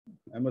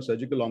I'm a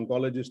surgical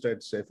oncologist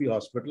at Saifee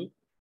Hospital.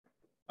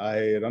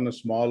 I run a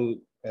small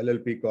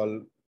LLP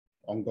called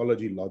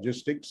Oncology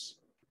Logistics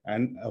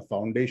and a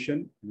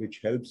foundation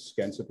which helps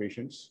cancer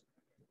patients.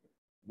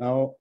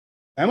 Now,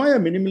 am I a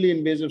minimally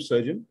invasive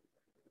surgeon?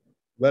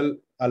 Well,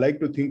 I like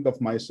to think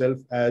of myself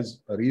as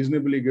a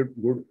reasonably good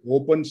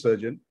open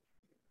surgeon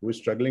who is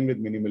struggling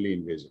with minimally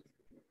invasive.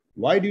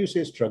 Why do you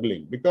say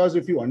struggling? Because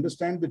if you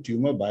understand the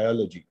tumor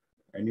biology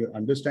and you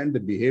understand the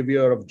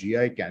behavior of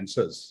GI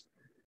cancers,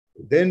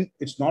 then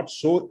it's not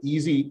so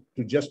easy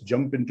to just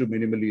jump into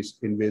minimally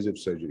invasive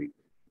surgery.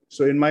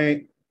 So in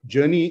my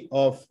journey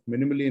of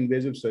minimally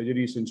invasive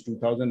surgery since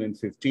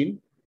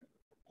 2015,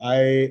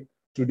 I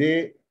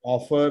today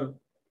offer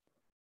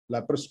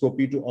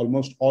laparoscopy to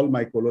almost all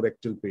my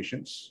colorectal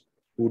patients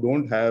who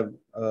don't have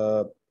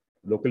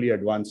locally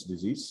advanced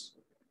disease.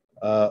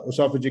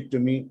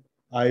 Esophagectomy,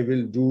 I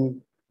will do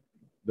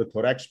the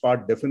thorax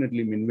part,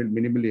 definitely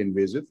minimally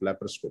invasive,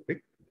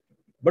 laparoscopic.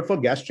 But for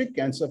gastric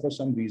cancer, for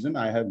some reason,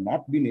 I have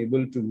not been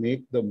able to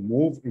make the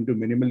move into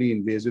minimally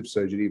invasive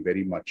surgery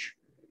very much.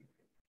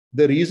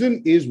 The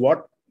reason is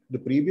what the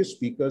previous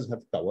speakers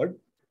have covered.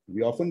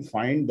 We often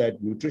find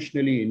that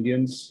nutritionally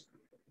Indians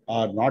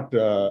are not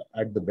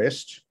at the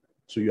best.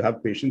 So you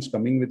have patients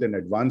coming with an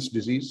advanced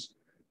disease.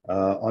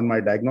 On my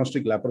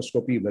diagnostic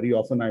laparoscopy, very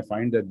often I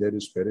find that there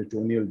is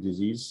peritoneal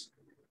disease.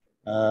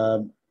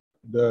 The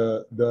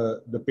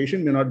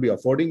patient may not be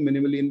affording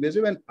minimally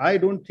invasive, and I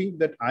don't think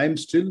that I'm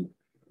still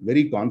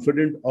very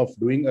confident of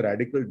doing a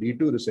radical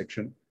D2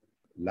 resection,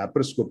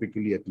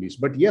 laparoscopically at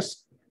least. But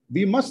yes,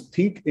 we must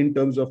think in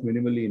terms of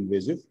minimally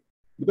invasive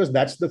because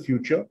that's the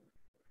future.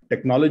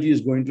 Technology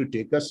is going to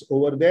take us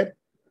over there.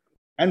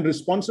 And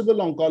responsible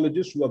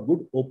oncologists who are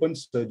good open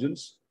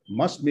surgeons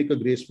must make a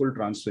graceful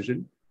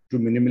transition to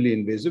minimally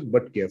invasive,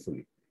 but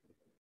carefully.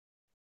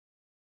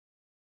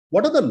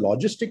 What are the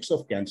logistics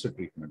of cancer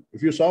treatment?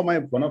 If you saw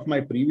one of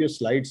my previous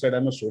slides said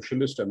I'm a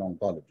socialist and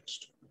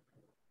oncologist.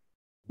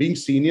 Being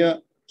senior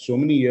so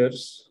many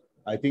years,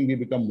 I think we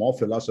become more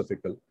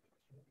philosophical.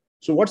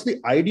 So what's the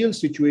ideal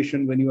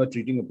situation when you are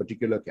treating a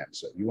particular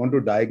cancer? You want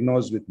to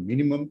diagnose with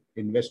minimum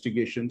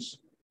investigations.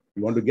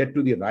 You want to get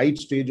to the right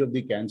stage of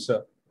the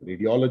cancer,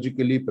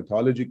 radiologically,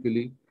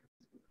 pathologically,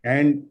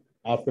 and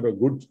after a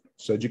good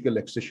surgical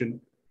excision.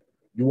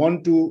 You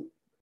want to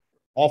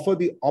offer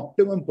the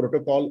optimum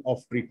protocol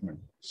of treatment.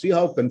 See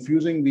how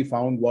confusing we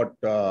found what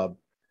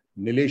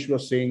Nilesh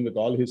was saying with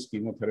all his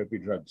chemotherapy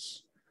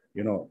drugs.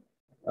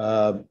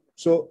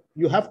 So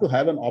you have to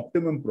have an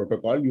optimum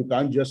protocol. You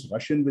can't just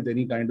rush in with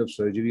any kind of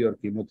surgery or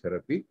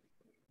chemotherapy.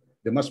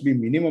 There must be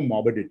minimum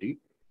morbidity.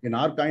 In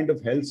our kind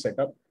of health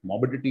setup,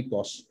 morbidity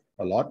costs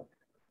a lot,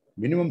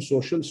 minimum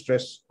social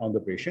stress on the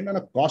patient, and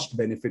a cost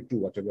benefit to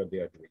whatever they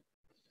are doing.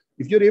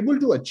 If you're able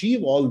to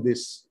achieve all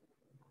this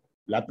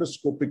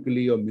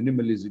laparoscopically or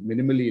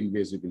minimally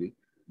invasively,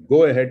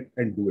 go ahead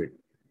and do it.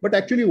 But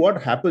actually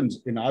what happens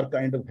in our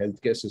kind of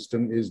healthcare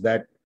system is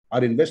that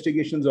our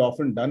investigations are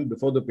often done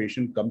before the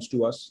patient comes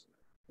to us.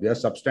 They are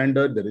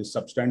substandard. There is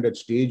substandard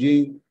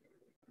staging.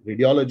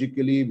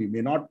 Radiologically, we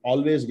may not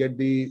always get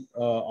the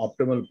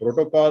optimal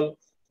protocol.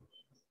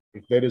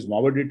 If there is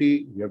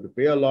morbidity, we have to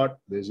pay a lot.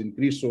 There's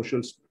increased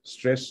social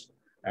stress.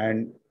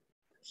 And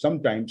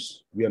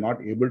sometimes we are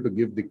not able to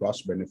give the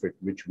cost benefit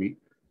which we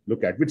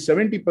look at. With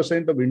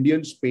 70% of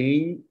Indians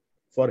paying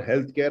for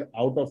healthcare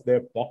out of their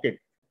pocket,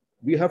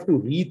 we have to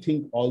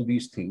rethink all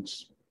these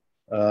things.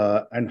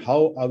 And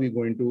how are we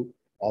going to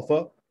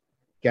offer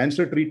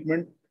cancer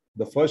treatment?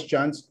 The first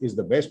chance is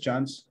the best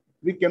chance.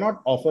 We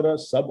cannot offer a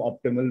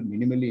suboptimal,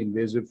 minimally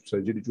invasive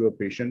surgery to a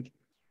patient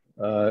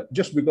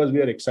just because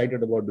we are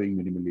excited about doing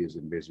minimally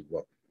invasive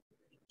work.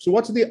 So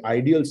what's the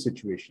ideal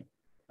situation?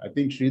 I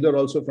think Sridhar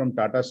also from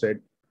Tata said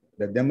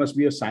that there must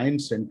be a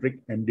science-centric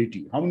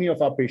MDT. How many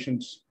of our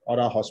patients or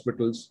our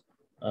hospitals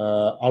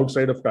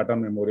outside of Tata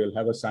Memorial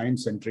have a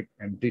science-centric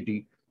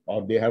MDT,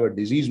 or they have a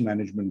disease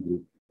management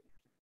group?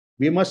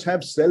 We must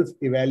have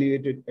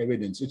self-evaluated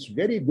evidence. It's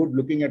very good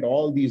looking at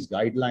all these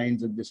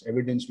guidelines and this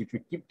evidence which we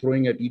keep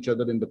throwing at each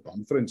other in the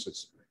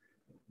conferences.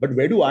 But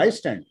where do I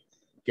stand?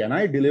 Can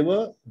I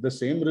deliver the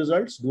same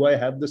results? Do I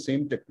have the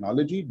same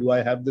technology? Do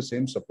I have the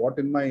same support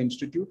in my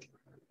institute?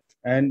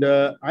 And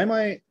am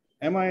I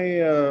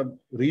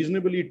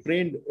reasonably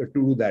trained to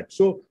do that?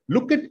 So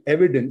look at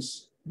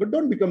evidence, but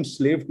don't become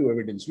slave to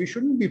evidence. We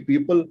shouldn't be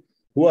people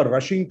who are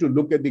rushing to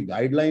look at the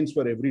guidelines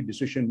for every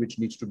decision which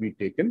needs to be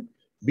taken.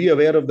 Be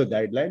aware of the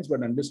guidelines,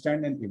 but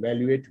understand and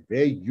evaluate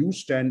where you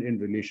stand in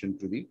relation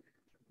to the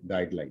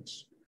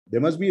guidelines.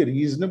 There must be a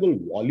reasonable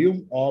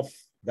volume of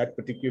that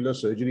particular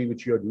surgery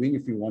which you are doing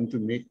if you want to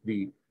make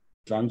the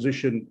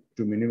transition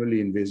to minimally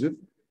invasive.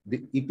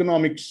 The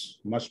economics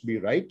must be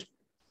right.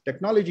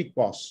 Technology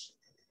costs,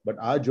 but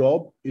our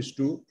job is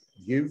to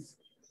give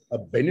a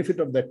benefit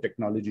of that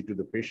technology to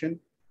the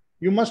patient.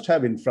 You must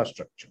have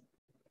infrastructure.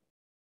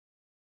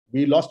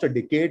 We lost a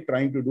decade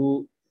trying to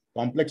do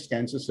complex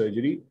cancer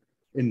surgery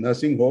in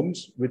nursing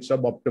homes with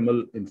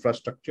suboptimal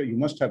infrastructure. You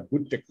must have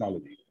good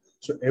technology.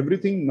 So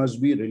everything must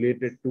be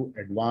related to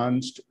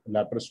advanced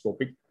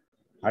laparoscopic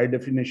high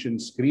definition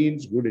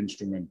screens, good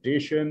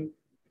instrumentation,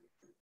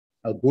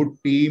 a good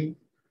team,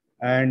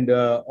 and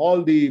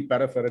all the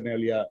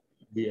paraphernalia,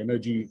 the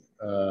energy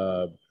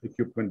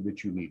equipment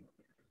which you need.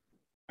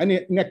 And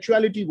in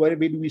actuality, where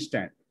do we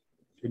stand?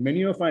 In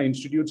many of our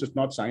institutes, it's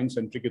not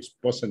science-centric, it's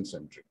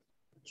person-centric.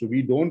 So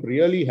we don't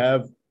really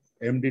have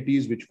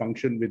MDTs which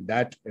function with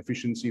that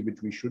efficiency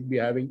which we should be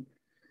having.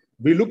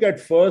 We look at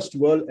first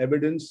world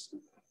evidence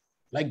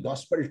like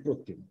gospel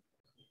truth.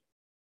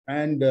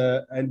 And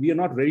we are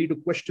not ready to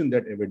question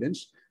that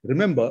evidence.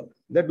 Remember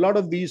that a lot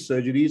of these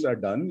surgeries are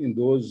done in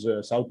those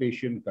South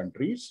Asian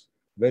countries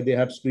where they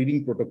have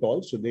screening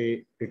protocols, so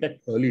they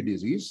detect early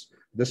disease.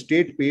 The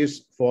state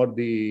pays for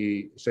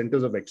the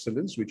centers of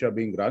excellence which are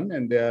being run,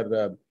 and they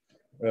are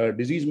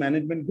disease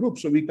management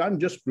groups. So we can't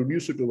just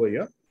produce it over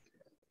here.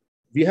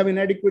 We have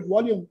inadequate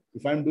volume.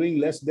 If I'm doing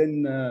less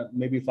than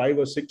maybe 5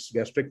 or 6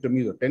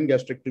 gastrectomies or 10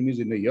 gastrectomies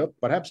in a year,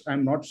 perhaps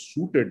I'm not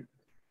suited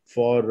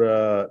for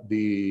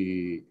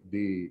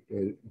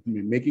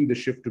making the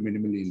shift to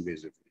minimally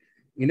invasive.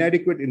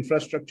 Inadequate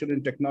infrastructure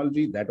and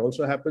technology, that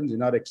also happens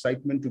in our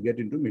excitement to get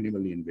into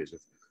minimally invasive.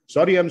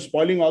 Sorry, I'm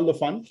spoiling all the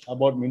fun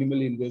about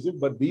minimally invasive,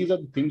 but these are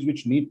the things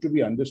which need to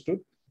be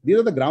understood. These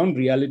are the ground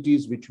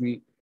realities which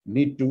we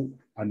need to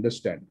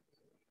understand.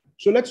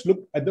 So let's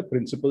look at the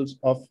principles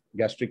of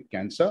gastric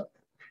cancer.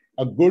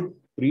 A good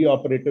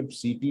preoperative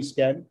CT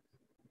scan.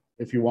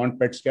 If you want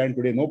PET scan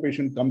today, no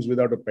patient comes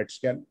without a PET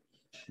scan.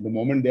 The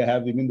moment they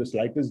have even the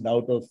slightest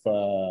doubt of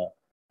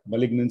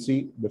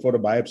malignancy, before a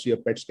biopsy, a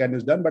PET scan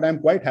is done. But I'm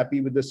quite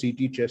happy with the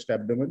CT chest,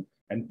 abdomen,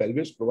 and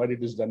pelvis,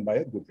 provided it is done by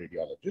a good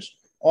radiologist.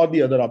 Or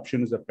the other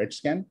option is a PET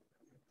scan.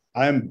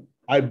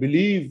 I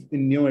believe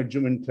in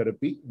neoadjuvant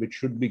therapy, which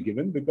should be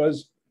given,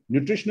 because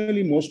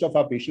nutritionally, most of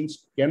our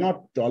patients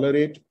cannot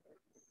tolerate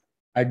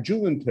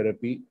adjuvant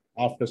therapy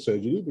after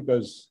surgery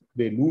because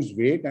they lose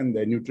weight and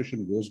their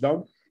nutrition goes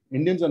down.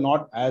 Indians are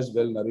not as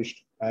well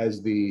nourished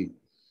as the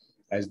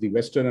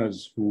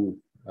Westerners who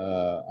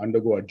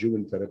undergo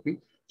adjuvant therapy.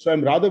 So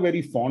I'm rather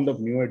very fond of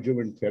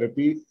neoadjuvant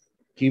therapy.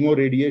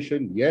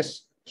 Chemoradiation,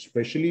 yes,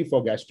 especially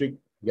for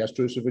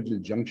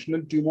gastroesophageal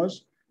junctional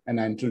tumors and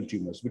antral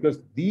tumors, because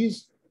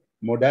these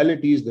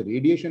modalities, the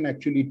radiation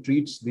actually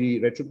treats the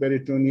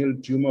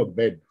retroperitoneal tumor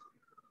bed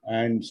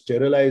and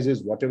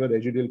sterilizes whatever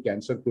residual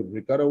cancer could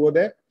recur over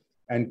there,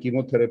 and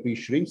chemotherapy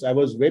shrinks. I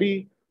was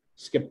very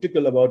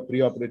skeptical about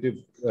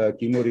preoperative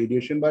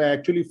chemoradiation, but I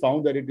actually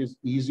found that it is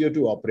easier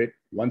to operate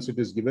once it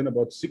is given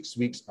about 6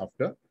 weeks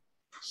after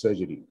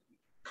surgery.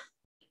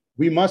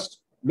 We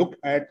must look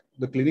at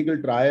the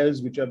clinical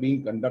trials which are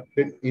being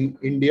conducted in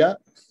India,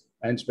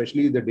 and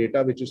especially the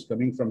data which is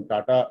coming from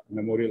Tata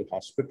Memorial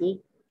Hospital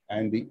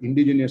and the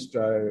indigenous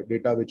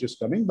data which is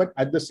coming. But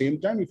at the same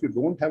time, if you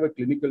don't have a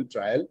clinical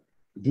trial,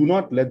 do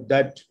not let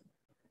that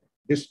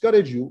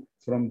discourage you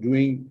from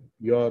doing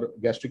your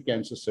gastric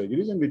cancer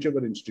surgeries in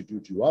whichever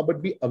institute you are,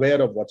 but be aware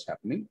of what's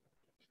happening.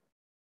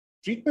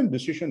 Treatment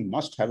decision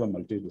must have a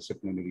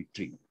multidisciplinary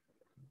team.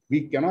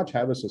 We cannot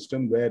have a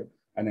system where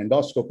an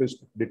endoscopist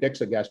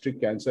detects a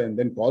gastric cancer and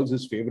then calls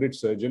his favorite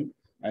surgeon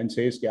and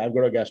says, okay, I've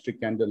got a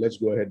gastric cancer, let's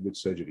go ahead with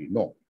surgery.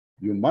 No,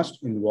 you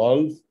must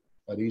involve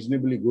a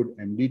reasonably good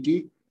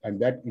MDT, and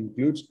that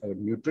includes a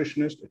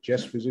nutritionist, a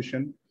chest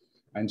physician,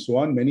 and so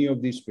on. Many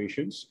of these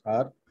patients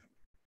have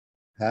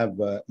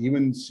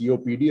even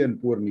COPD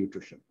and poor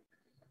nutrition.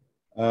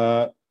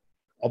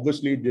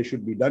 Obviously, they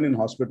should be done in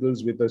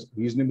hospitals with a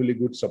reasonably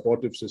good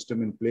supportive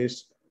system in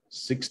place.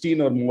 16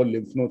 or more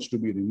lymph nodes to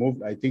be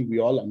removed. I think we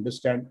all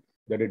understand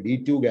that a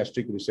D2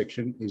 gastric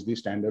resection is the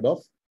standard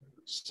of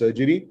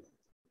surgery.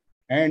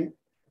 And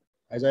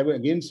as I will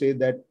again say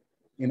that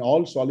in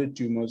all solid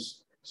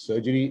tumors,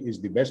 surgery is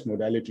the best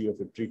modality of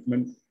a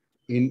treatment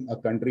in a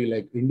country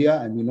like India.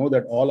 And we know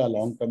that all our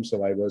long-term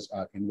survivors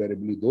are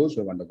invariably those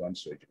who have undergone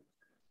surgery.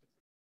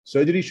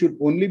 Surgery should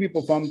only be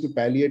performed to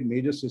palliate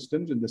major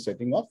symptoms in the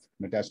setting of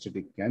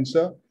metastatic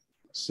cancer.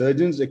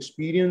 Surgeons'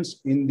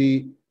 experience in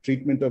the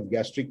treatment of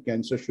gastric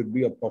cancer should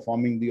be of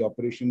performing the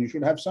operation. You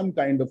should have some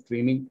kind of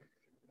training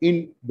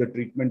in the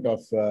treatment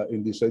of,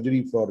 in the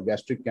surgery for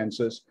gastric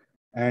cancers.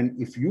 And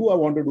if you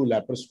want to do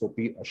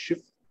laparoscopy, a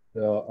shift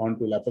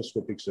onto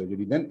laparoscopic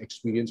surgery, then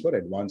experience for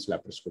advanced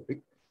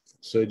laparoscopic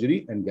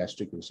surgery and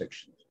gastric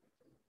resection.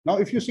 Now,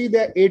 if you see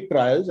there are 8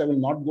 trials, I will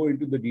not go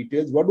into the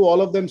details. What do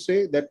all of them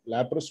say? That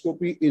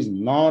laparoscopy is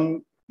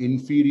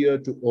non-inferior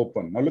to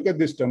open. Now, look at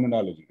this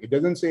terminology. It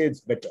doesn't say it's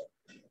better.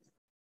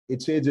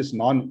 It says it's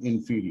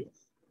non-inferior.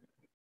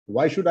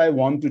 Why should I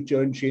want to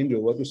change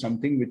over to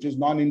something which is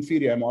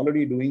non-inferior? I'm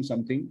already doing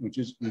something which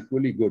is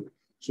equally good.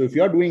 So if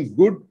you're doing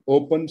good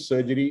open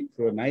surgery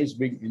for a nice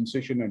big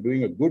incision and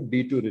doing a good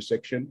D2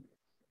 resection,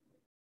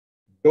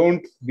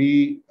 don't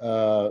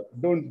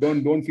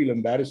feel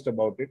embarrassed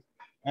about it.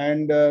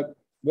 And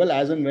well,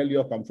 as and when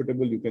you're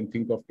comfortable, you can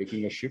think of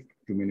taking a shift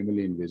to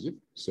minimally invasive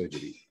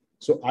surgery.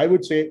 So I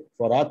would say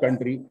for our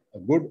country, a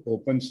good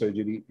open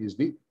surgery is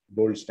the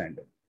gold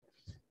standard.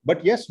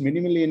 But yes,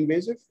 minimally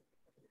invasive,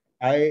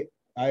 I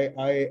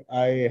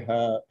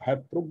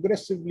have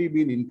progressively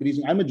been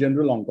increasing. I'm a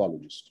general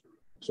oncologist.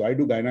 So I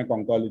do gynec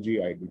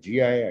oncology, I do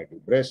GI, I do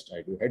breast,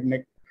 I do head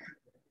neck.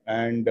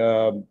 And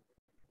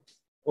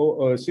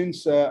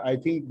since I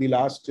think the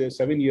last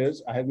 7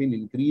 years, I have been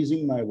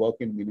increasing my work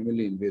in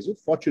minimally invasive,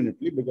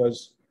 fortunately,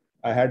 because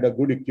I had a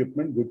good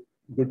equipment,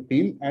 good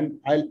team, and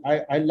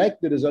I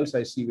like the results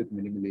I see with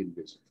minimally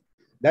invasive.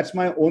 That's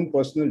my own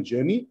personal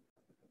journey.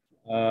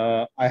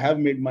 I have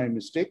made my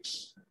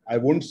mistakes. I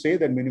won't say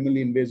that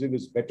minimally invasive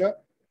is better,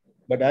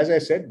 but as I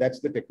said, that's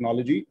the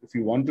technology. If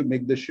you want to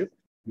make the shift,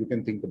 you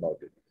can think about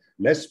it.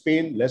 Less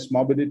pain, less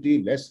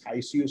morbidity, less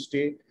ICU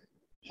stay,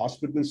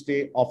 hospital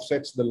stay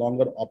offsets the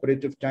longer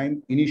operative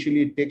time.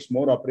 Initially, it takes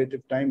more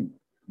operative time.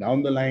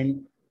 Down the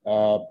line,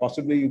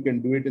 possibly you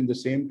can do it in the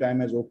same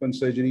time as open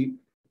surgery.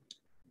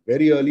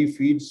 Very early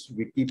feeds,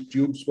 we keep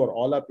tubes for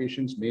all our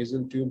patients,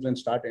 nasal tubes, and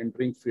start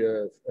entering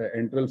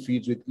enteral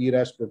feeds with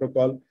ERAS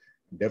protocol.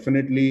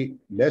 Definitely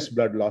less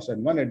blood loss.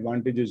 And one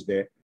advantage is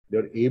there,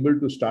 they're able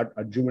to start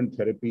adjuvant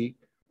therapy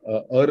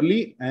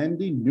early, and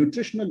the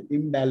nutritional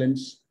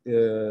imbalance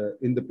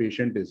in the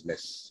patient is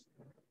less.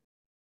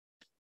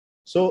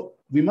 So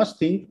we must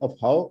think of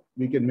how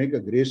we can make a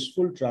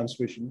graceful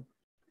transition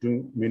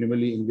to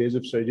minimally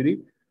invasive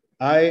surgery.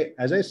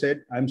 As I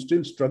said, I'm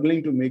still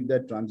struggling to make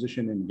that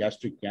transition in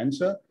gastric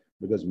cancer,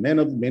 because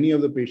many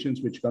of the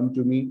patients which come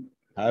to me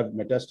have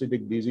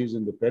metastatic disease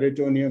in the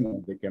peritoneum,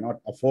 and they cannot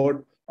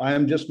afford. I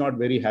am just not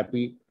very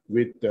happy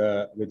with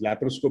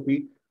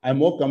laparoscopy. I'm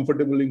more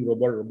comfortable in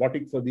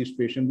robotic for these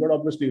patients, but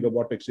obviously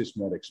robotics is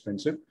more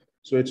expensive.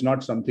 So it's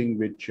not something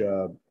which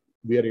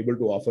we are able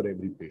to offer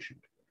every patient.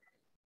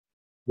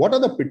 What are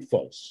the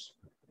pitfalls?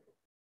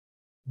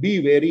 Be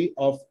wary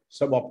of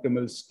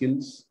suboptimal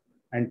skills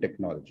and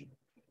technology.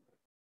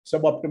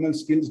 Suboptimal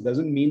skills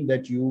doesn't mean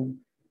that you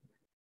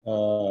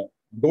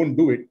don't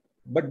do it,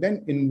 but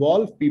then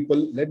involve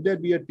people. Let there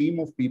be a team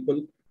of people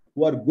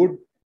who are good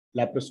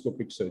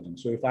laparoscopic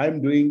surgeons. So if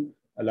I'm doing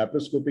a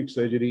laparoscopic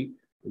surgery,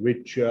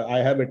 which I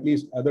have at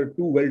least other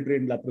 2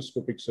 well-trained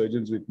laparoscopic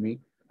surgeons with me,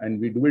 and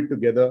we do it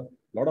together,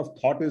 a lot of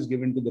thought is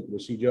given to the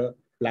procedure,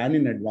 plan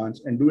in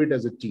advance, and do it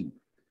as a team.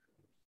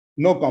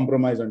 No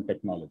compromise on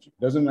technology.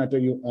 Doesn't matter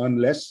you earn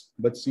less,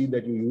 but see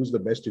that you use the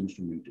best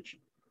instrumentation.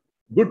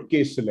 Good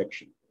case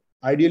selection.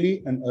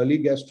 Ideally, an early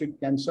gastric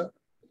cancer,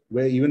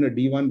 where even a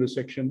D1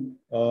 resection,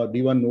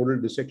 D1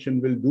 nodal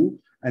dissection will do,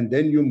 and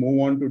then you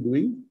move on to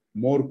doing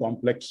more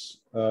complex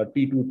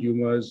T2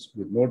 tumors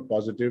with node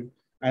positive,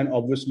 and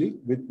obviously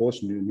with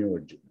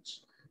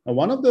post-neoadjuvants. Now,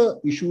 one of the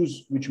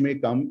issues which may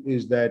come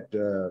is that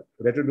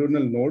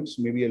retrodural nodes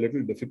may be a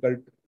little difficult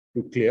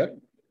to clear,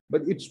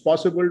 but it's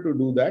possible to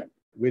do that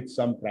with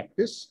some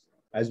practice.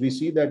 As we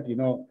see that,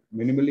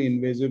 minimally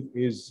invasive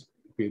is,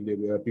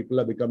 people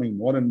are becoming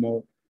more and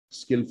more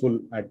skillful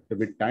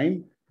with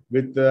time.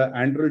 With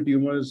antral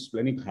tumors,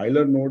 splenic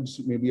hilar nodes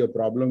may be a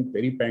problem,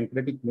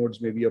 peripancreatic nodes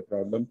may be a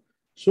problem.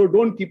 So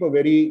don't keep a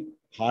very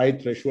high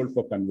threshold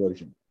for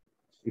conversion.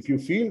 If you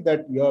feel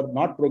that you're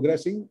not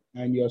progressing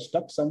and you're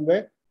stuck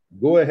somewhere,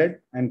 go ahead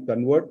and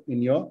convert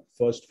in your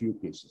first few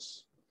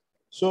cases.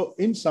 So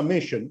in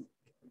summation,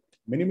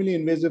 minimally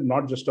invasive,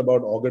 not just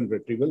about organ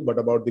retrieval, but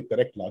about the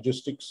correct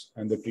logistics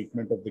and the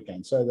treatment of the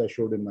cancer, as I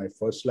showed in my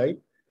first slide.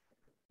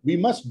 We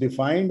must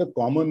define a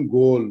common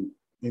goal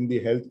in the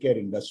healthcare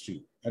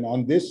industry. And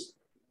on this,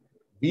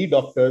 we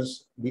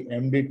doctors, the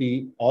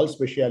MDT, all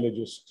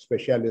specialists,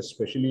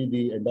 especially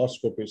the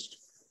endoscopist,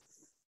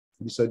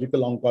 the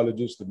surgical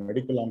oncologist, the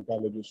medical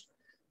oncologist,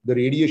 the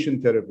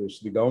radiation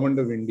therapist, the government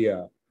of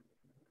India,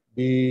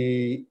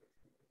 the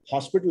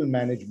hospital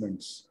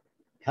managements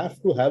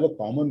have to have a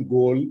common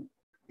goal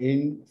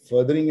in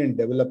furthering and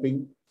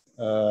developing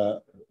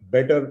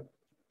better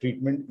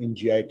treatment in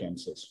GI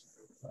cancers.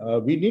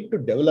 We need to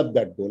develop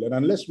that goal. And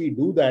unless we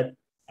do that,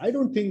 I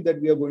don't think that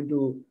we are going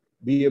to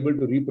be able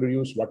to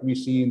reproduce what we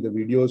see in the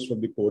videos from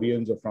the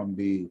Koreans or from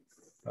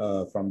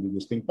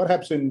this thing.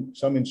 Perhaps in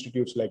some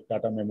institutes like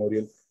Tata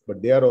Memorial,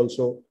 but they are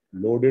also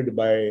loaded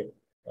by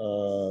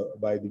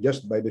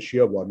the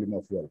sheer volume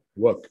of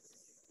work.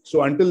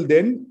 So until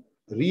then,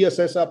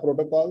 reassess our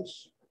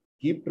protocols,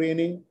 keep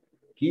training,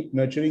 keep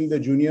nurturing the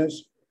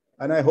juniors,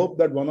 and I hope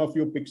that one of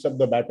you picks up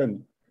the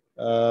baton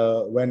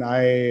when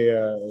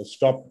I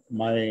stop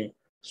my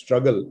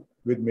struggle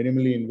with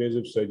minimally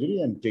invasive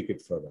surgery and take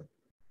it further.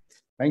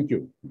 Thank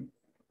you.